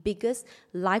biggest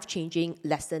life-changing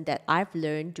lesson that I've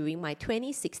learned during my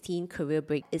 2016 career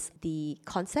break is the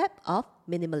concept of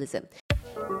minimalism.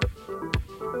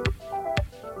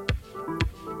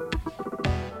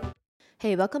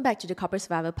 Hey, welcome back to the Corporate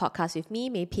Survivor podcast with me,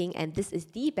 Mei Ping, and this is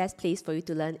the best place for you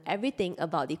to learn everything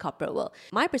about the corporate world.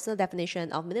 My personal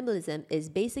definition of minimalism is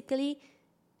basically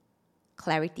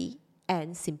clarity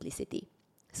and simplicity.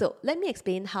 So let me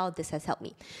explain how this has helped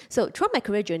me. So throughout my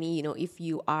career journey, if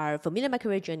you are familiar with my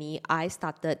career journey, I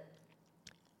started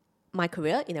my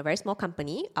career in a very small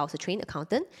company. I was a trained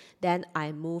accountant. Then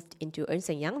I moved into Ernst &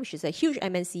 Young, which is a huge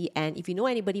MNC. And if you know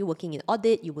anybody working in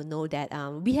audit, you will know that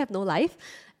we have no life.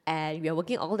 And we are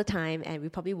working all the time. And we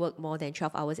probably work more than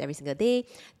 12 hours every single day.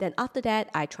 Then after that,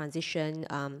 I transitioned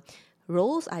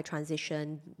roles. I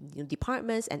transitioned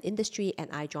departments and industry.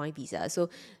 And I joined Visa. So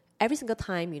every single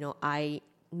time, I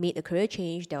made a career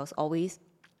change, there was always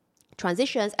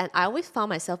transitions, and I always found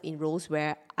myself in roles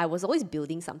where I was always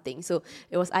building something. So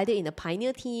it was either in a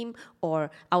pioneer team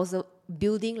or I was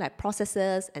building like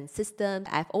processes and systems.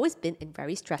 I've always been in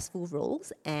very stressful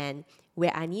roles and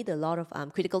where I need a lot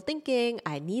of critical thinking,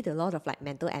 I need a lot of like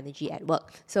mental energy at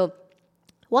work. So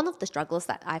one of the struggles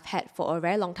that I've had for a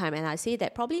very long time, and I say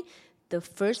that probably the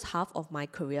first half of my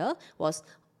career was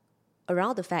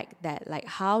around the fact that like,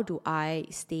 how do I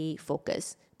stay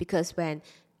focused? Because when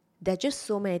there are just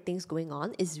so many things going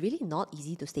on, it's really not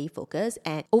easy to stay focused,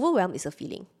 and overwhelm is a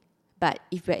feeling. But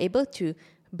if we're able to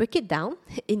break it down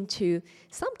into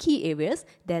some key areas,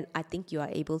 then I think you are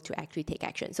able to actually take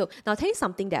action. So now I'll tell you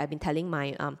something that I've been telling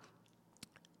my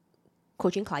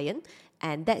coaching client,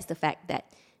 and that's the fact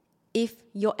that if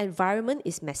your environment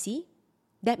is messy,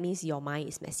 that means your mind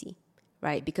is messy,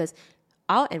 right? Because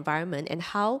our environment and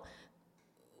how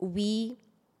we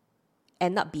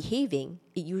end up behaving,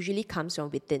 it usually comes from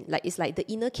within. Like it's like the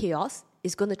inner chaos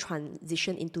is going to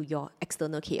transition into your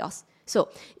external chaos. So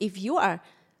if you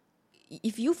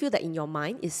feel that in your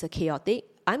mind is chaotic,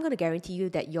 I'm going to guarantee you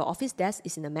that your office desk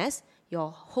is in a mess, your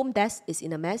home desk is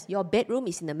in a mess, your bedroom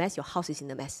is in a mess, your house is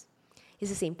in a mess. It's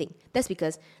the same thing. That's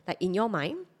because like in your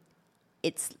mind,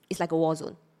 it's like a war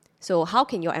zone. So how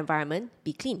can your environment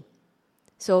be clean?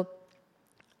 So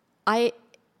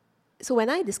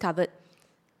when I discovered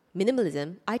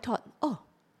minimalism, I thought, oh,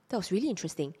 that was really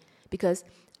interesting, because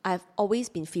I've always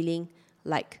been feeling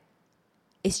like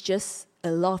it's just a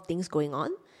lot of things going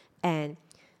on, and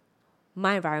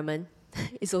my environment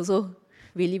is also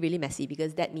really, really messy,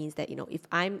 because that means that, if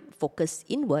I'm focused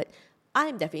inward,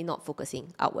 I'm definitely not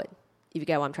focusing outward, if you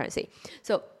get what I'm trying to say.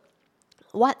 So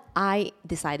what I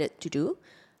decided to do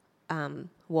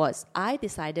was I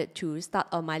decided to start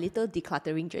on my little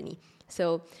decluttering journey.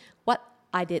 So what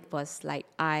I did was like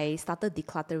I started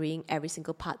decluttering every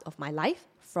single part of my life,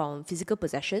 from physical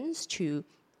possessions to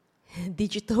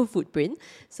digital footprint.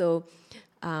 So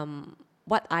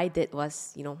what I did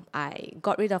was, I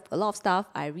got rid of a lot of stuff.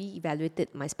 I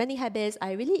reevaluated my spending habits.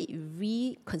 I really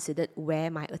reconsidered where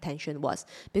my attention was,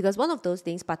 because one of those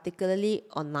things, particularly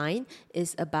online,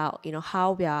 is about,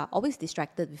 how we are always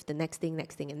distracted with the next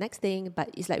thing. But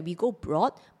it's like we go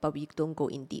broad, but we don't go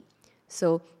in deep.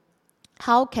 So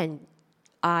how can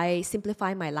I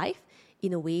simplify my life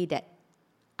in a way that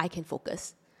I can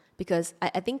focus? Because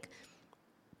I think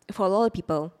for a lot of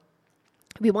people,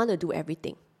 we want to do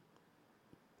everything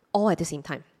all at the same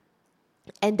time.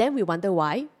 And then we wonder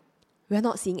why we're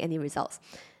not seeing any results.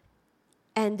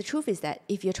 And the truth is that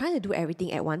if you're trying to do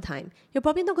everything at one time, you're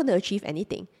probably not going to achieve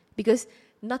anything, because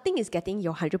nothing is getting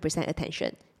your 100%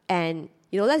 attention. And,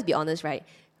 let's be honest, right?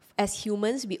 As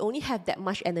humans, we only have that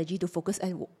much energy to focus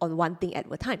on one thing at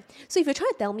a time. So if you're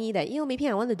trying to tell me that, maybe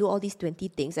I want to do all these 20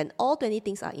 things and all 20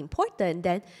 things are important,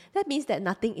 then that means that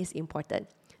nothing is important.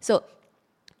 So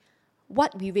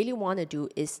what we really want to do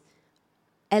is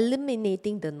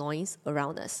eliminating the noise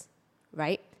around us,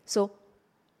 right? So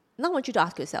now I want you to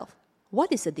ask yourself,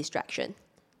 what is a distraction?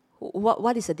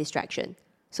 What is a distraction?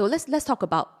 So let's talk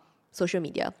about social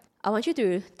media. I want you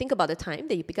to think about the time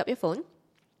that you pick up your phone,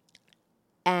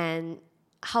 and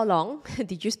how long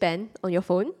did you spend on your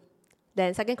phone?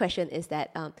 Then second question is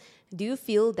that, do you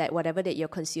feel that whatever that you're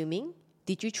consuming,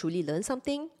 did you truly learn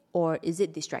something, or is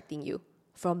it distracting you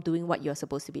from doing what you're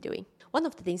supposed to be doing? One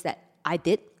of the things that I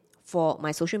did for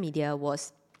my social media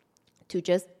was to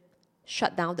just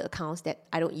shut down the accounts that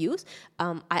I don't use.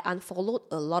 I unfollowed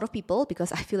a lot of people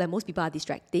because I feel like most people are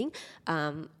distracting.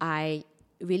 I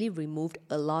really removed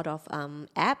a lot of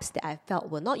apps that I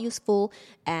felt were not useful,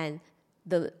 and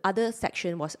the other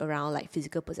section was around like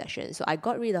physical possession. So I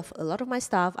got rid of a lot of my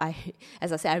stuff.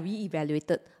 As I said, I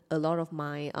reevaluated a lot of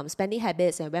my spending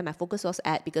habits and where my focus was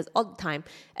at, because at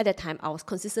that time, I was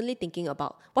consistently thinking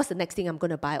about what's the next thing I'm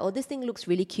going to buy. Oh, this thing looks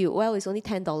really cute. Well, it's only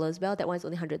 $10. Well, that one's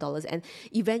only $100. And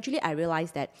eventually I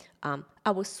realized that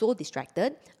I was so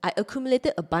distracted. I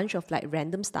accumulated a bunch of like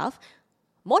random stuff,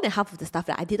 more than half of the stuff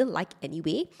that I didn't like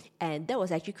anyway, and that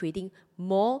was actually creating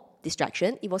more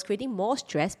distraction. It was creating more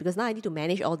stress because now I need to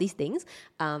manage all these things,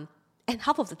 and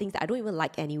half of the things that I don't even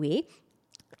like anyway,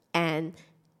 and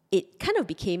it kind of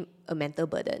became a mental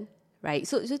burden, right?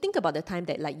 So think about the time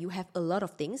that like you have a lot of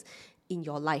things in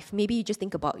your life. Maybe you just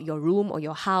think about your room or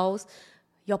your house,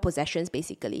 your possessions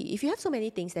basically. If you have so many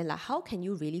things, then like how can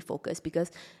you really focus? Because,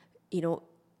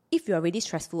 if you're already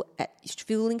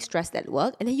feeling stressed at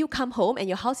work, and then you come home and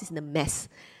your house is in a mess,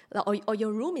 or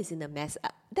your room is in a mess,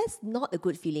 that's not a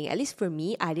good feeling. At least for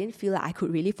me, I didn't feel like I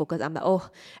could really focus. I'm like,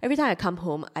 every time I come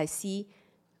home, I see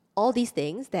all these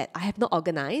things that I have not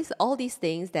organized, all these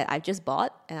things that I've just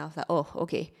bought, and I was like,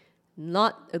 okay,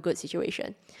 not a good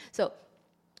situation. So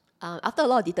after a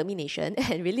lot of determination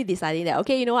and really deciding that,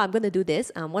 okay, I'm going to do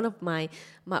this, one of my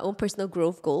own personal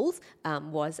growth goals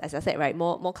was, as I said, right,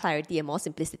 more clarity and more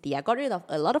simplicity. I got rid of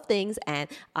a lot of things, and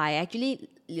I actually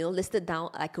listed down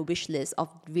like a wish list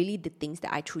of really the things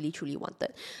that I truly, truly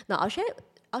wanted. Now, I'll share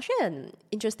an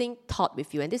interesting thought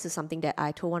with you, and this is something that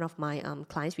I told one of my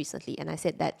clients recently, and I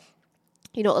said that,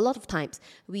 a lot of times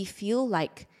we feel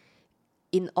like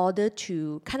in order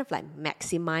to kind of like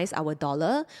maximize our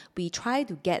dollar, we try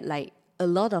to get like a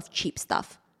lot of cheap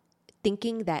stuff,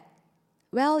 thinking that,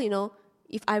 well,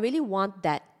 if I really want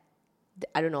that,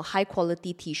 I don't know, high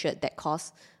quality t-shirt that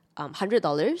costs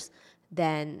 $100,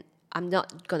 then I'm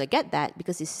not going to get that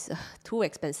because it's too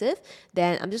expensive.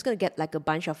 Then I'm just going to get like a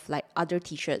bunch of like other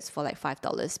t-shirts for like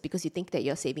 $5 because you think that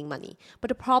you're saving money. But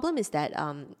the problem is that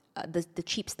the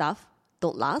cheap stuff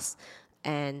don't last,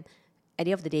 and at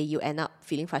the end of the day, you end up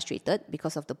feeling frustrated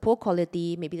because of the poor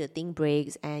quality. Maybe the thing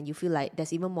breaks, and you feel like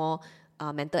there's even more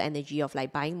mental energy of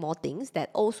like buying more things that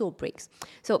also breaks.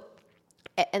 So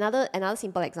another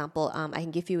simple example I can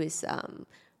give you is,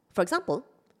 for example,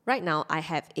 right now I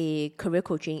have a career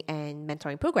coaching and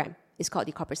mentoring program. It's called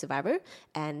the Corporate Survivor,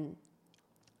 and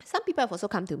some people have also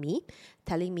come to me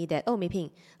telling me that, Mei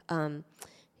Ping,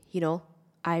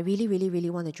 I really, really, really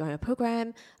want to join a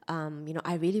program.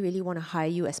 I really, really want to hire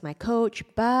you as my coach,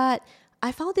 but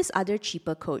I found this other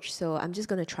cheaper coach, so I'm just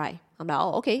going to try. I'm like,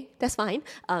 okay, that's fine.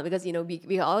 Because,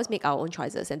 we always make our own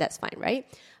choices, and that's fine, right?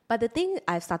 But the thing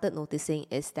I've started noticing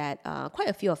is that quite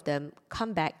a few of them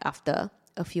come back after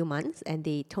a few months, and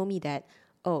they told me that,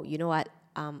 you know what,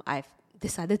 I've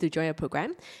decided to join a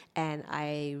program, and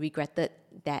I regretted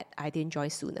that I didn't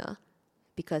join sooner,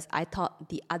 because I thought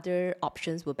the other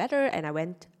options were better, and I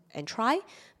went and tried.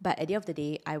 But at the end of the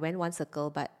day, I went one circle,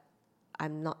 but I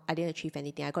didn't achieve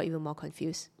anything. I got even more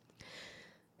confused.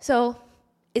 So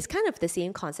it's kind of the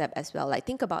same concept as well. Like,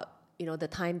 think about, the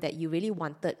time that you really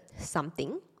wanted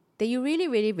something that you really,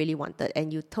 really, really wanted,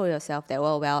 and you told yourself that,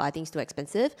 well, I think it's too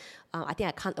expensive. I think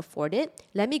I can't afford it.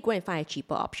 Let me go and find a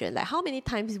cheaper option. Like, how many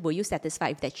times were you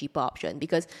satisfied with that cheaper option?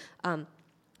 Because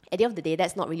at the end of the day,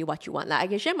 that's not really what you want. Like, I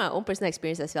can share my own personal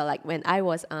experience as well. Like, when I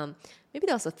was, maybe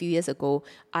that was a few years ago,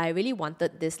 I really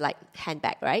wanted this like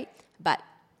handbag, right? But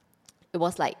it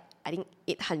was like, I think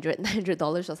 $800,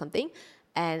 $900 or something.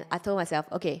 And I told myself,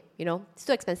 okay, it's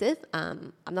too expensive.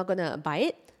 I'm not going to buy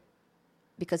it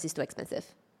because it's too expensive,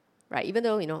 right? Even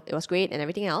though, it was great and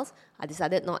everything else, I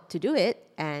decided not to do it.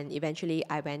 And eventually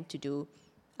I went to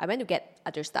get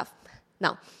other stuff.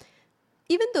 Now,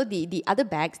 even though the other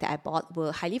bags that I bought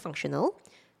were highly functional,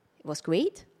 it was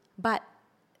great, but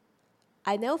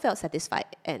I never felt satisfied.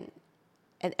 And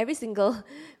every single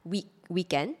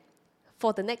weekend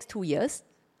for the next 2 years,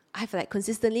 I've like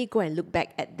consistently go and look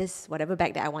back at this whatever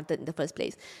bag that I wanted in the first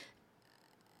place.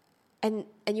 And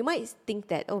you might think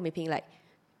that, Mei Ping, like,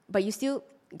 but you still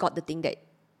got the thing that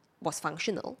was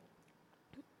functional.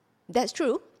 That's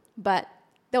true, but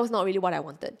that was not really what I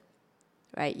wanted.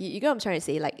 Right, you get what I'm trying to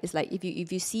say? Like, it's like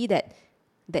if you see that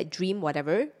dream,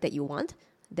 whatever that you want,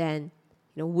 then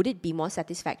would it be more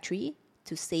satisfactory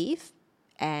to save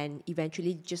and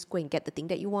eventually just go and get the thing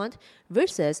that you want,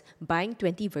 versus buying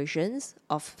 20 versions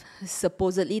of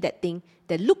supposedly that thing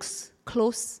that looks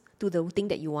close to the thing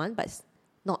that you want, but it's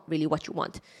not really what you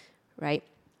want, right?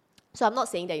 So I'm not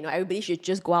saying that everybody should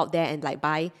just go out there and like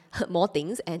buy more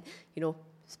things and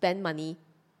spend money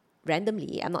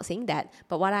randomly. I'm not saying that.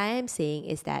 But what I am saying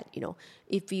is that,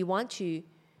 if we want to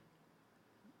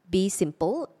be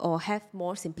simple or have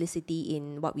more simplicity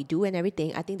in what we do and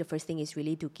everything, I think the first thing is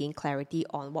really to gain clarity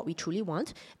on what we truly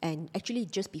want and actually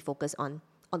just be focused on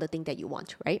the thing that you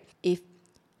want, right? If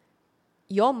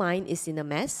your mind is in a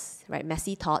mess, right,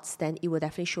 messy thoughts, then it will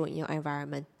definitely show in your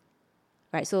environment,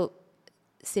 right? So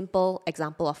simple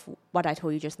example of what I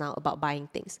told you just now about buying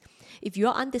things. If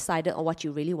you're undecided on what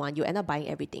you really want, you end up buying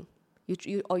everything.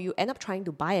 You end up trying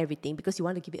to buy everything because you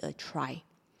want to give it a try.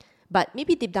 But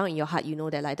maybe deep down in your heart, you know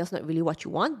that like that's not really what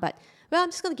you want. But well, I'm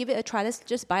just going to give it a try. Let's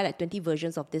just buy like 20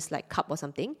 versions of this like cup or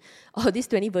something, or these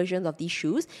 20 versions of these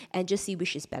shoes, and just see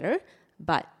which is better.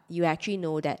 But you actually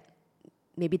know that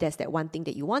maybe there's that one thing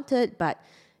that you wanted, but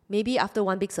maybe after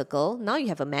one big circle, now you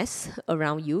have a mess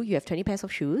around you. You have 20 pairs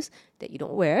of shoes that you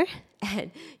don't wear,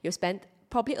 and you've spent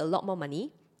probably a lot more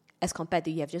money as compared to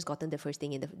you have just gotten the first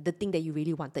thing, the thing that you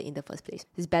really wanted in the first place.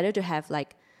 It's better to have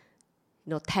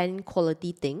 10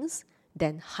 quality things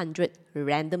than 100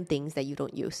 random things that you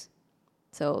don't use.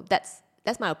 So that's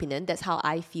my opinion. That's how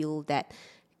I feel that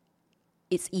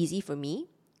it's easy for me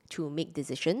to make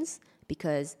decisions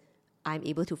because I'm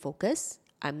able to focus.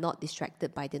 I'm not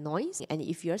distracted by the noise. And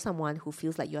if you're someone who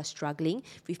feels like you're struggling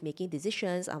with making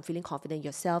decisions, feeling confident in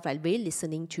yourself, like really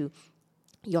listening to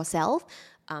yourself,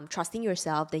 trusting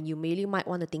yourself, then you really might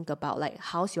want to think about like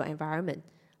how's your environment,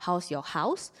 how's your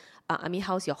house,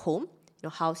 how's your home,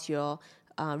 how's your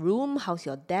room, how's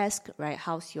your desk, right?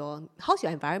 How's your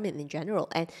environment in general,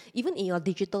 and even in your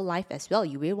digital life as well.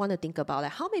 You really want to think about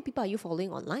like how many people are you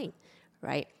following online,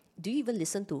 right? Do you even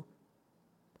listen to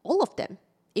all of them?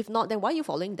 If not, then why are you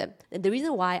following them? And the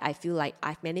reason why I feel like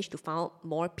I've managed to find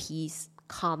more peace,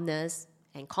 calmness,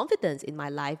 and confidence in my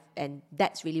life, and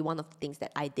that's really one of the things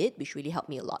that I did, which really helped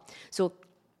me a lot. So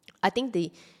I think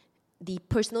the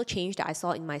personal change that I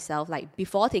saw in myself, like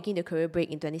before taking the career break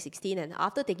in 2016 and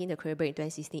after taking the career break in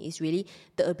 2016, is really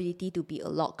the ability to be a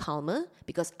lot calmer,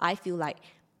 because I feel like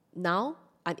now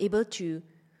I'm able to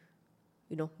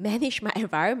manage my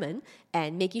environment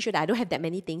and making sure that I don't have that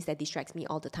many things that distracts me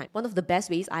all the time. One of the best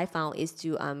ways I found is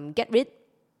to get rid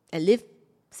and live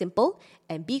simple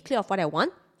and be clear of what I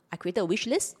want. I created a wish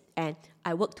list and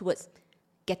I work towards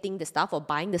getting the stuff or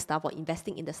buying the stuff or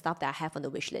investing in the stuff that I have on the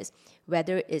wish list,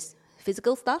 whether it's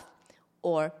physical stuff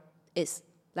or it's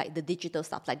like the digital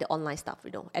stuff, like the online stuff,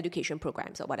 education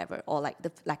programs or whatever, or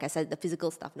like I said, the physical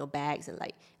stuff, bags and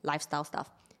like lifestyle stuff.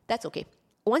 That's okay.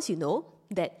 Once you know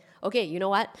that, okay, you know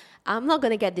what? I'm not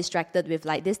going to get distracted with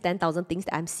like this 10,000 things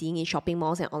that I'm seeing in shopping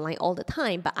malls and online all the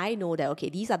time. But I know that, okay,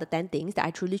 these are the 10 things that I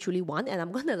truly, truly want. And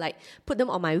I'm going to like put them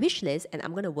on my wish list and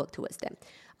I'm going to work towards them.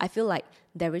 I feel like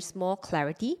there is more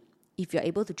clarity if you're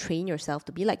able to train yourself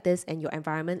to be like this. And your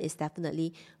environment is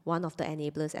definitely one of the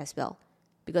enablers as well.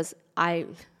 Because I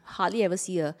hardly ever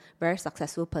see a very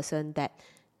successful person that,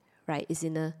 right, is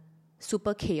in a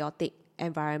super chaotic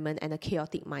environment and a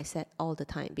chaotic mindset all the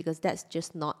time, because that's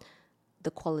just not the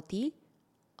quality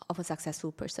of a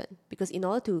successful person. Because in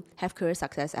order to have career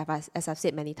success, as I've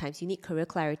said many times, you need career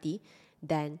clarity,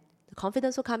 then the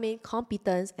confidence will come in,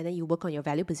 competence, and then you work on your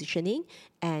value positioning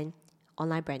and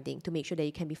online branding to make sure that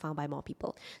you can be found by more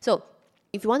people. So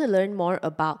if you want to learn more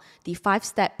about the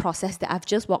 5-step process that I've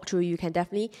just walked through, you can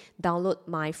definitely download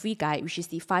my free guide, which is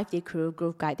the 5-day career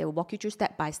growth guide that will walk you through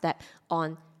step by step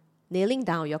on nailing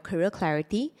down your career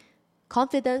clarity,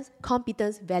 confidence,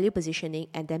 competence, value positioning,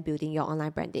 and then building your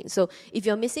online branding. So if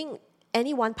you're missing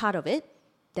any one part of it,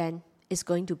 then it's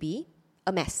going to be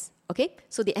a mess, okay?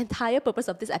 So the entire purpose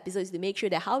of this episode is to make sure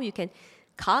that how you can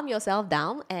calm yourself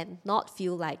down and not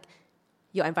feel like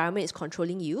your environment is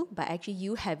controlling you, but actually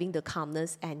you having the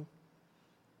calmness and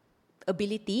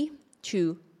ability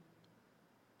to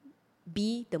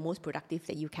be the most productive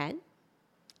that you can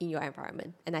in your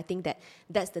environment. And I think that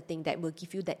that's the thing that will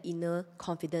give you that inner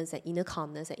confidence and inner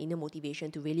calmness and inner motivation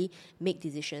to really make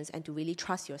decisions and to really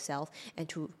trust yourself and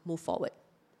to move forward.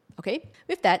 Okay?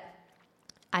 With that,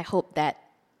 I hope that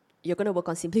you're going to work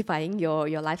on simplifying your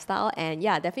lifestyle. And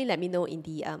yeah, definitely let me know in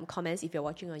the comments if you're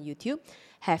watching on YouTube.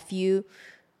 Have you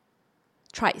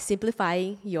tried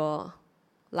simplifying your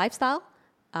lifestyle?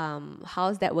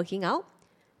 How's that working out?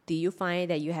 Do you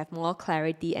find that you have more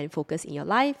clarity and focus in your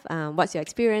life? What's your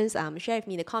experience? Share with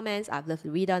me in the comments. I'd love to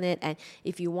read on it. And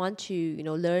if you want to,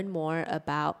 learn more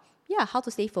about how to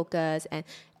stay focused and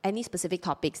any specific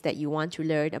topics that you want to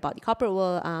learn about the corporate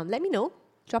world, let me know.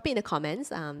 Drop it in the comments.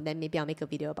 Then maybe I'll make a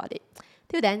video about it.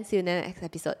 Till then, see you in the next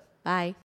episode. Bye.